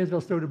Revelation? You may as well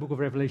throw the book of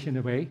Revelation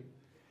away.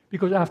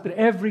 Because after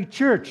every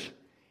church,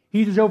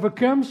 he that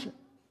overcomes,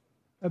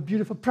 a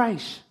beautiful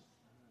prize.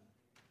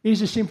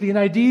 Is it simply an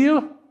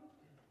ideal?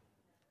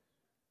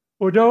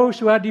 For those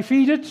who are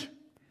defeated,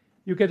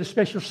 you get a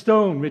special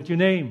stone with your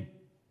name.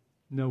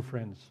 No,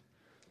 friends.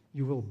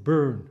 You will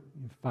burn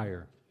in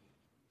fire.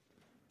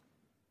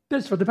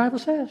 That's what the Bible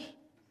says.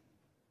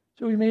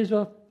 So we may as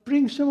well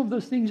bring some of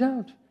those things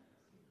out.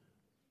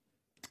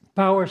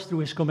 Powers through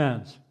His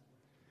commands.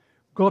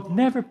 God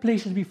never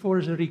places before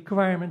us a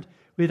requirement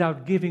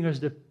without giving us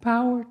the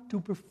power to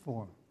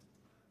perform.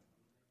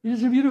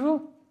 Isn't it a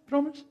beautiful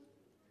promise?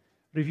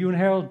 Review and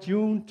Herald,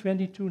 June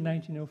 22,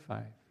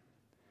 1905.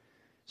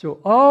 So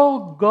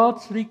all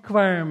God's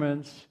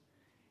requirements,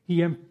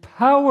 He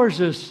empowers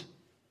us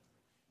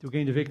to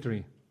gain the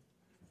victory.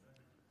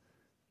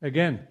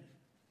 Again,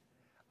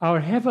 our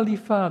Heavenly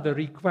Father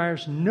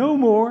requires no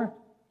more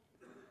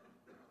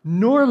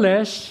nor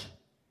less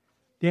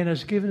than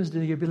has given us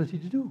the ability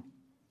to do.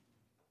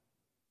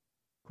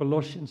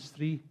 Colossians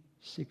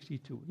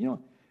 3:62.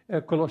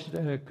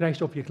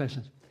 Christ Object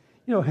Lessons.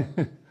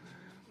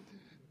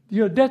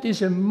 That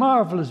is a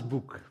marvelous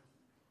book.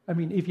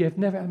 If you have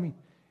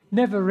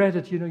never read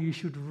it, you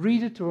should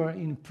read it, or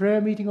in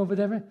prayer meeting or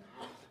whatever.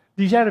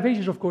 These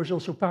Arabians, of course, are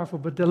also powerful,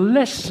 but the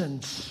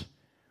lessons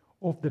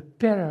of the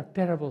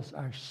parables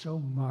are so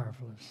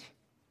marvelous.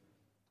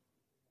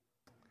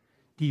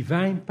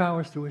 Divine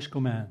powers through His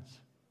commands.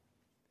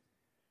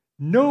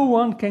 No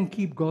one can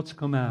keep God's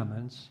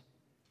commandments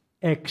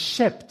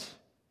except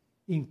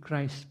in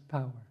Christ's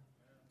power.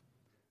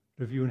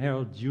 Review and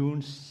Herald,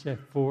 June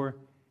 4,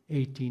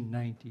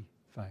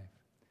 1895.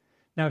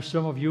 Now,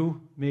 some of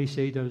you may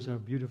say those are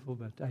beautiful,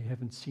 but I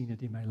haven't seen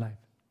it in my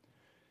life.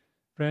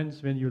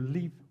 Friends, when you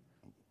leave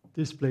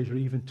this place, or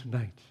even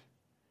tonight,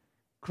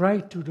 cry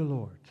to the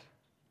Lord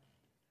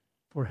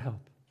for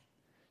help.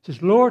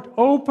 Says, Lord,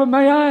 open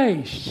my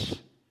eyes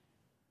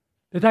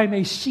that I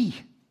may see,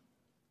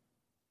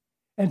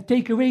 and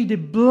take away the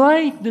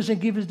blindness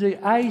and give us the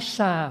eye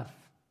salve.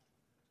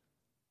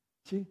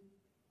 See?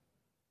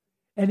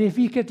 And if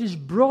we get this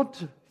broad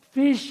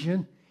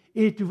vision,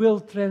 it will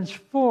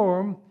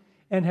transform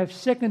and have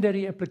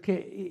secondary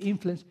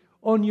influence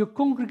on your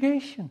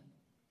congregation.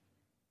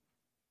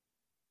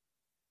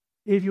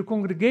 If your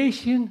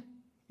congregation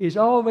is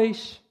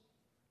always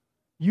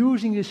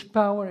using this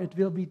power, it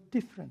will be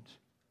different.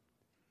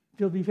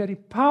 It will be very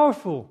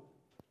powerful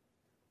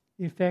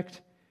In fact,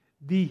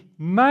 the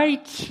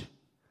might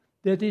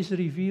that is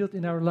revealed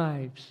in our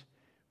lives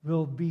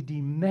will be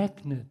the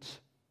magnet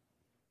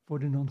for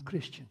the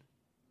non-Christian.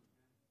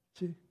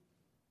 See?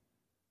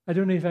 I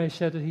don't know if I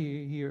said it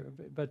here,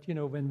 but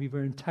when we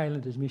were in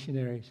Thailand as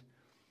missionaries,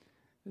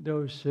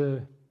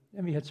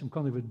 and we had some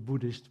contact with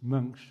Buddhist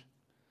monks.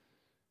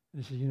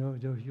 They said,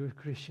 you're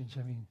Christians,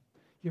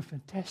 you're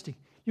fantastic.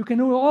 You can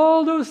do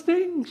all those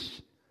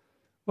things,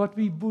 what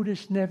we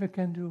Buddhists never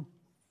can do.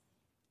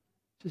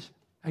 Just,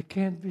 I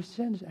can't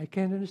understand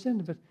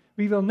it, but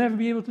we will never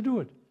be able to do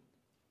it.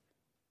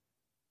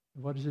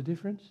 What is the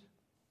difference?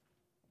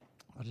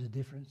 What is the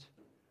difference?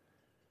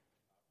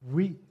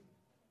 We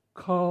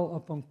call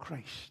upon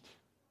Christ.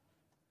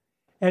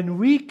 And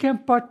we can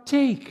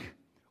partake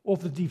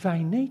of the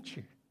divine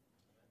nature.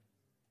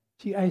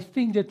 See, I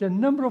think that a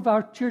number of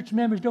our church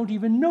members don't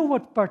even know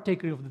what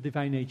partaker of the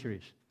divine nature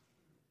is.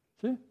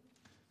 See?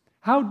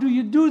 How do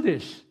you do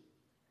this?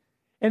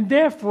 And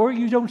therefore,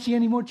 you don't see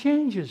any more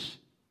changes.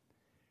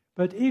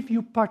 But if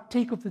you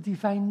partake of the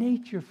divine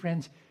nature,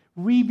 friends,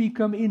 we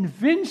become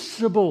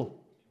invincible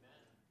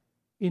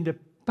in the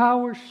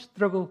power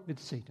struggle with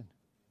Satan.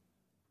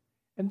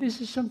 And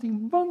this is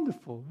something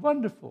wonderful,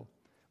 wonderful.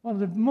 One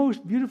of the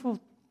most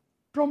beautiful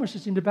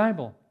promises in the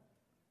Bible.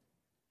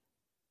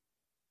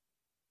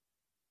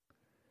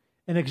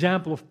 An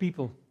example of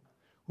people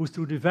who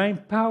through divine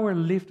power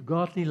lived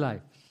godly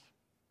lives.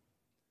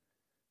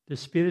 The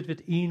spirit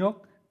that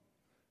Enoch,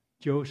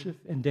 Joseph,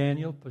 and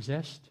Daniel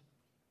possessed,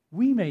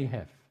 we may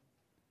have.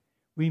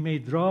 We may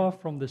draw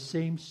from the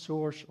same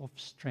source of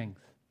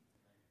strength,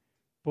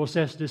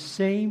 possess the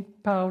same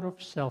power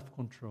of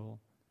self-control,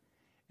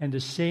 and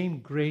the same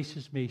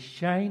graces may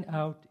shine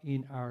out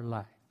in our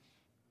lives.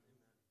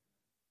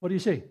 What do you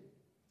say?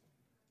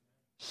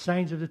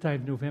 Signs of the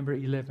Times, November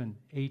 11,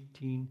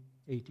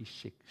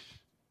 1886.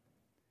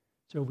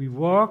 So we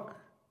walk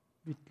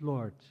with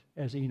Lord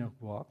as Enoch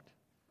walked.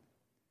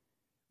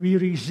 We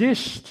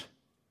resist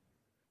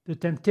the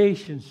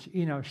temptations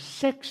in our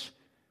sex,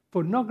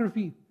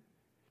 pornography,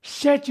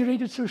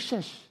 saturated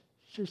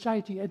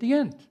society at the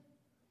end.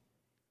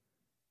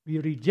 We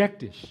reject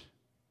this.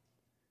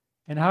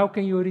 And how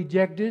can you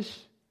reject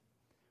this?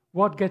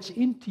 What gets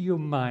into your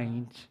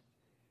mind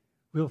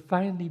will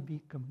finally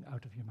become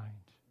out of your mind.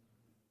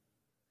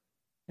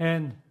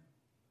 And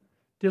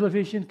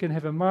television can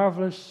have a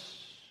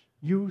marvelous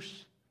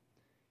use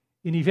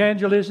in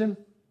evangelism.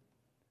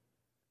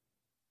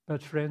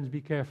 But friends,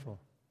 be careful.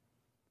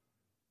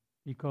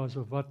 Because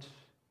of what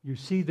you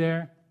see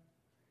there,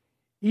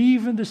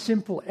 even the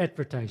simple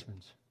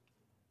advertisements.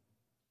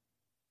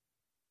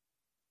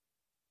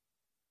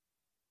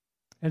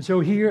 And so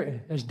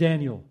here, as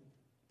Daniel,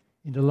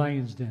 in the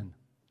lion's den.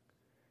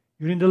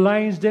 You're in the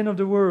lion's den of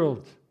the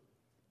world,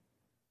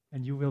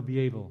 and you will be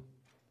able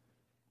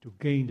to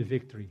gain the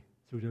victory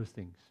through those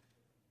things.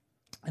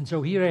 And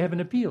so here I have an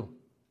appeal.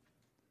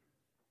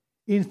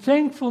 In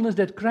thankfulness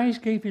that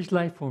Christ gave his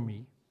life for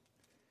me,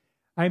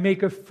 I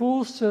make a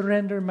full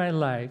surrender of my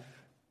life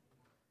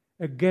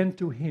again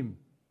to him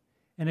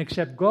and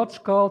accept God's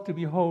call to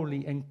be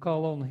holy and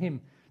call on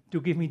him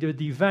to give me the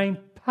divine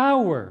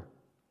power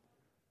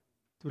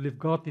to live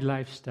godly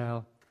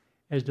lifestyle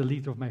as the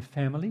leader of my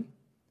family,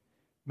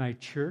 my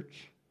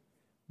church,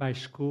 my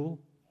school,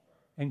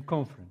 and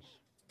conference.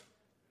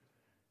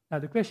 Now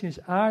the question is,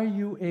 are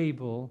you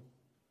able,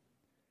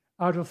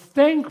 out of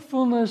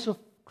thankfulness of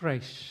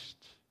Christ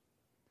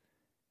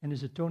and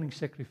his atoning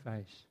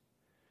sacrifice,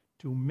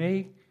 to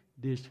make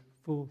this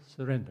full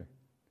surrender?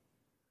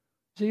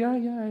 Say, yeah,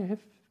 I have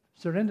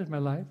surrendered my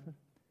life.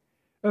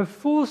 A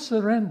full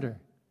surrender.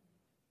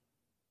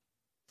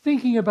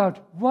 Thinking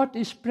about what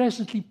is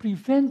presently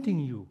preventing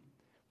you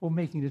from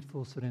making that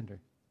full surrender.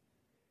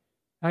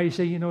 Now you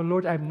say,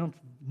 Lord, I'm not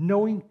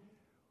knowing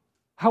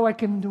how I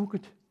can do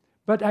it,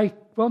 but I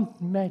want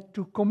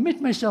to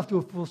commit myself to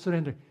a full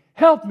surrender.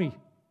 Help me,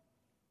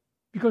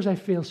 because I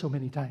fail so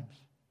many times.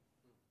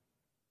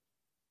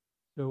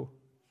 So,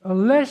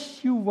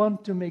 unless you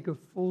want to make a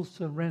full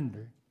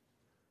surrender,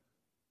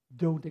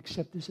 don't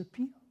accept this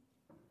appeal.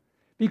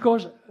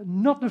 Because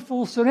not a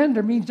full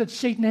surrender means that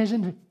Satan has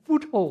a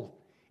foothold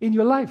in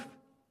your life.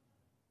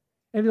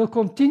 And will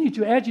continue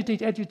to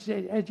agitate,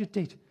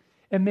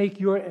 and make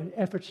your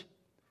efforts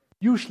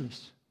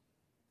useless.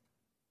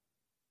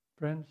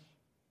 Friends,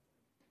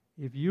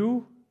 if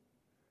you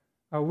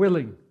are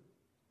willing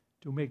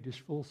to make this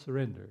full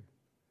surrender,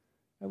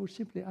 I would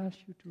simply ask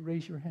you to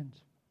raise your hands.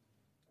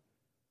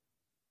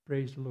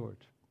 Praise the Lord,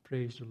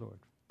 praise the Lord,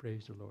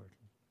 praise the Lord.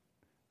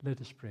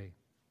 Let us pray.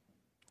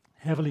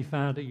 Heavenly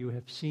Father, you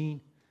have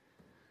seen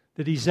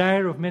the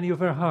desire of many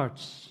of our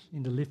hearts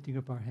in the lifting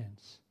up our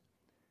hands.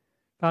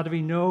 Father,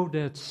 we know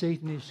that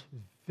Satan is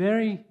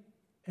very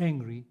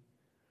angry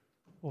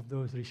of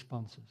those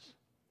responses.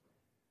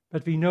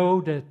 But we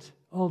know that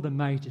all the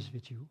might is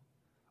with you,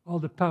 all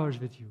the power is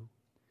with you.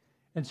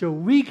 And so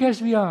weak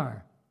as we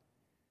are,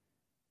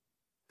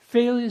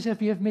 failures that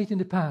we have made in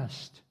the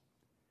past,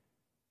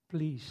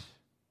 please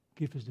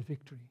give us the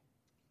victory.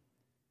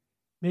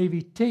 May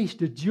we taste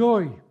the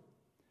joy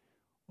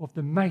of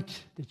the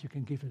might that you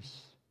can give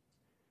us.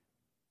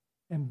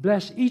 And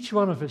bless each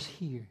one of us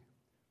here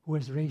who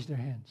has raised their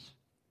hands.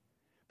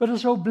 But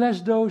also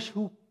bless those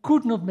who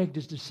could not make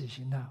this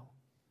decision now.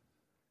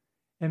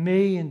 And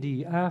may in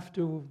the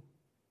after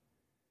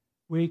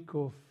wake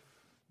of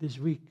this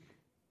week,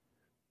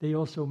 they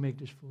also make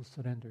this full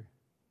surrender.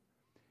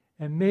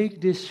 And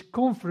make this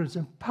conference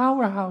a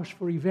powerhouse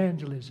for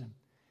evangelism,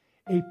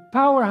 a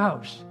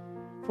powerhouse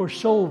for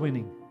soul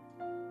winning,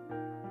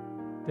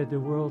 that the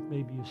world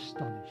may be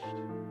astonished.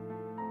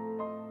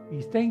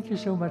 We thank you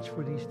so much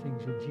for these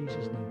things in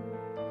Jesus' name.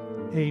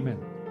 Amen.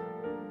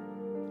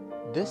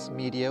 This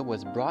media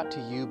was brought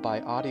to you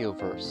by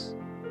Audioverse,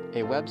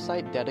 a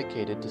website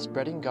dedicated to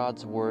spreading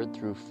God's Word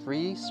through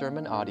free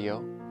sermon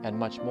audio and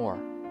much more.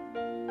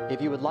 If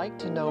you would like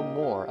to know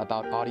more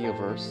about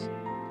Audioverse,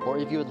 or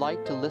if you would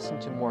like to listen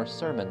to more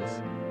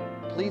sermons,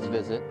 please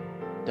visit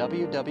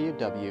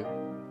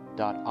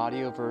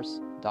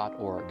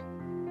www.audioverse.org.